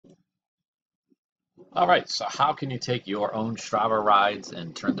All right, so how can you take your own Strava rides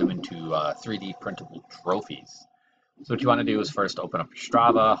and turn them into 3D printable trophies? So what you want to do is first open up your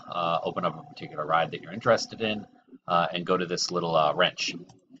Strava, open up a particular ride that you're interested in, and go to this little wrench.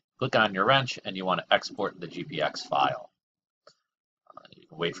 Click on your wrench and you want to export the GPX file. You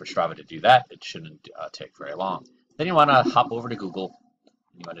can wait for Strava to do that. It shouldn't take very long. Then you want to hop over to Google.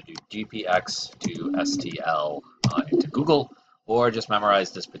 You want to do GPX to STL into Google, or just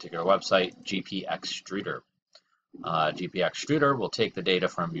memorize this particular website, GPX Extruder. GPX Extruder will take the data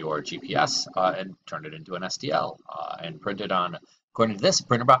from your GPS and turn it into an STL and print it on, according to this,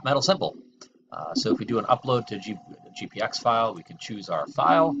 printer bot metal simple. So if we do an upload to GPX file, we can choose our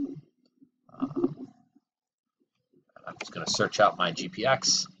file. I'm just going to search out my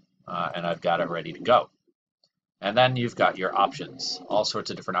GPX and I've got it ready to go. And then you've got your options, all sorts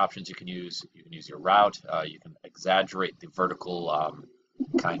of different options you can use. You can use your route. You can exaggerate the vertical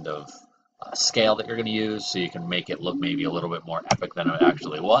kind of scale that you're going to use, so you can make it look maybe a little bit more epic than it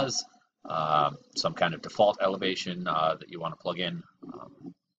actually was. Some kind of default elevation that you want to plug in,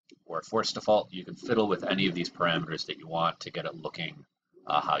 or a force default. You can fiddle with any of these parameters that you want to get it looking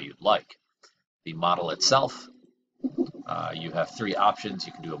how you'd like. The model itself, you have three options.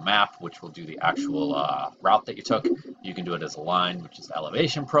 You can do a map, which will do the actual route that you took. You can do it as a line, which is the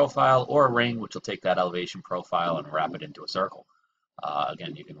elevation profile, or a ring, which will take that elevation profile and wrap it into a circle.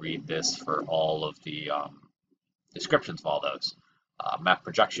 Again, you can read this for all of the descriptions of all those. Map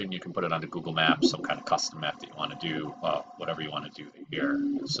projection, you can put it onto Google Maps, some kind of custom map that you want to do, whatever you want to do here.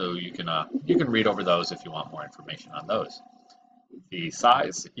 So you can read over those if you want more information on those. The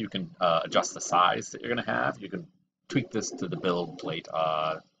size, you can adjust the size that you're going to have. You can tweak this to the build plate,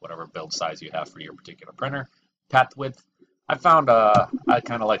 whatever build size you have for your particular printer. Path width, I found I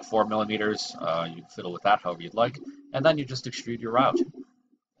kind of like 4 millimeters. You can fiddle with that however you'd like. And then you just extrude your route.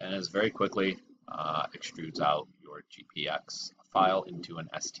 And it very quickly extrudes out your GPX file into an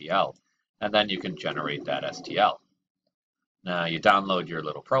STL. And then you can generate that STL. Now you download your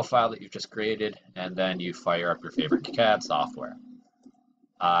little profile that you've just created, and then you fire up your favorite CAD software.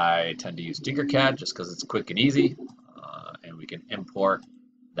 I tend to use Tinkercad just because it's quick and easy, and we can import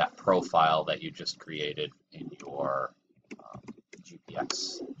that profile that you just created in your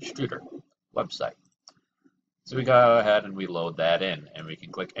GPX Extruder website. So we go ahead and we load that in, and we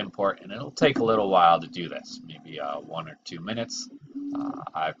can click import, and it'll take a little while to do this, maybe 1 or 2 minutes.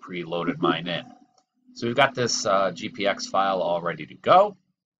 I preloaded mine in. So we've got this GPX file all ready to go.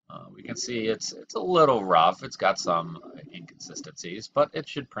 We can see it's a little rough. It's got some inconsistencies, but it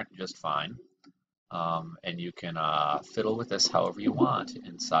should print just fine. And you can fiddle with this however you want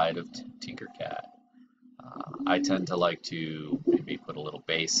inside of Tinkercad. I tend to like to maybe put a little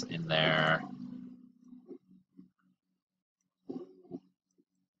base in there. A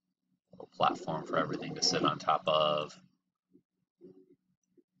little platform for everything to sit on top of.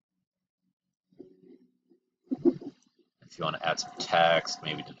 If you want to add some text,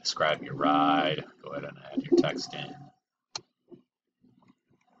 maybe to describe your ride, go ahead and add your text in.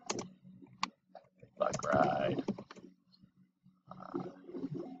 Bike ride.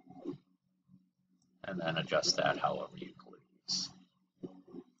 And then adjust that however you please.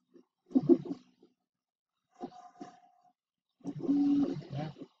 Okay.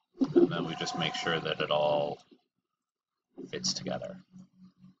 And then we just make sure that it all fits together.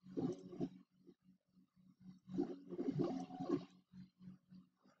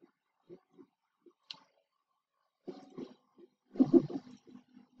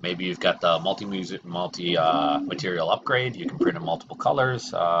 Maybe you've got the multi-material upgrade. You can print in multiple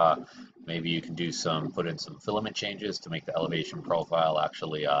colors. Maybe you can put in some filament changes to make the elevation profile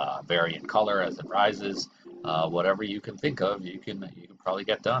actually vary in color as it rises. Whatever you can think of, you can probably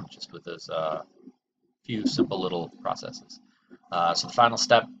get done just with this few simple little processes. So the final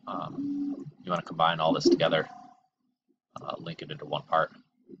step, you want to combine all this together, link it into one part.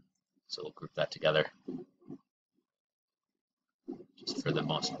 So we'll group that together, just for the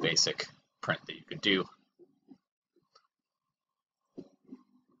most basic print that you could do.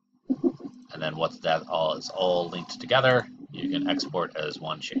 And then once that all is linked together, you can export as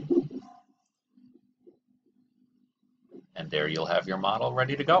one shape. And there you'll have your model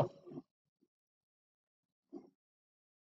ready to go.